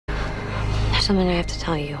something I have to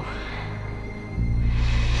tell you.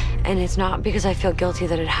 And it's not because I feel guilty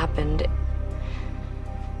that it happened.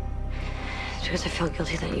 It's because I feel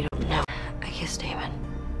guilty that you don't know. I kissed Damon.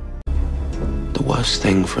 The worst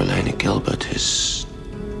thing for Elena Gilbert is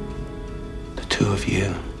the two of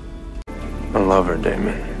you. I love her,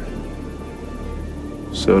 Damon.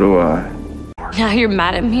 So do I. Now you're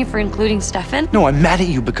mad at me for including Stefan? No, I'm mad at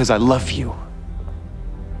you because I love you.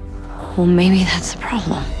 Well, maybe that's the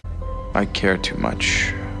problem. I care too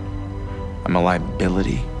much. I'm a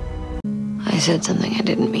liability. I said something I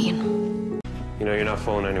didn't mean. You know, you're not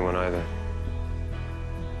fooling anyone either.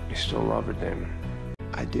 You still love her, Damon.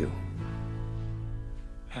 I do.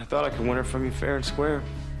 I thought I could win her from you fair and square.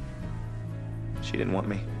 She didn't want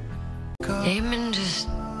me. Damon just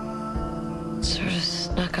sort of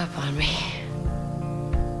snuck up on me.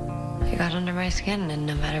 He got under my skin, and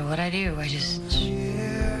no matter what I do, I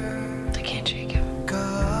can't shake him.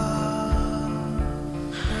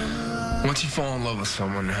 Once you fall in love with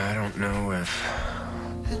someone, I don't know if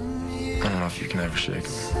you can ever shake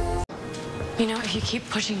them. You know, if you keep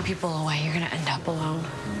pushing people away, you're gonna end up alone.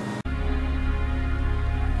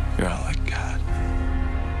 You're all like God.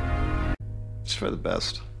 It's for the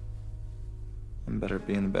best. I'm better at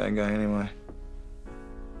being the bad guy anyway.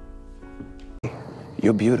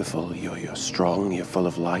 You're beautiful, you're strong, you're full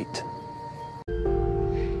of light.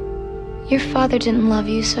 Your father didn't love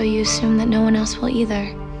you, so you assume that no one else will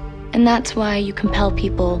either. And that's why you compel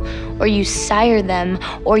people, or you sire them,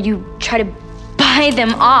 or you try to buy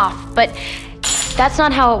them off. But that's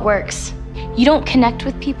not how it works. You don't connect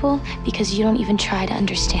with people because you don't even try to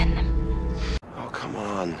understand them. Oh, come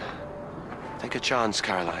on. Take a chance,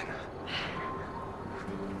 Caroline.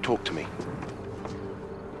 Talk to me.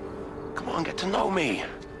 Come on, get to know me.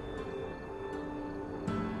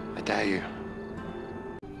 I dare you.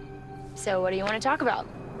 So what do you want to talk about?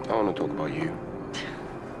 I want to talk about you.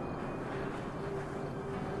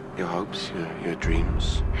 Your hopes, your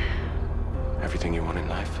dreams, everything you want in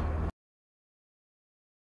life.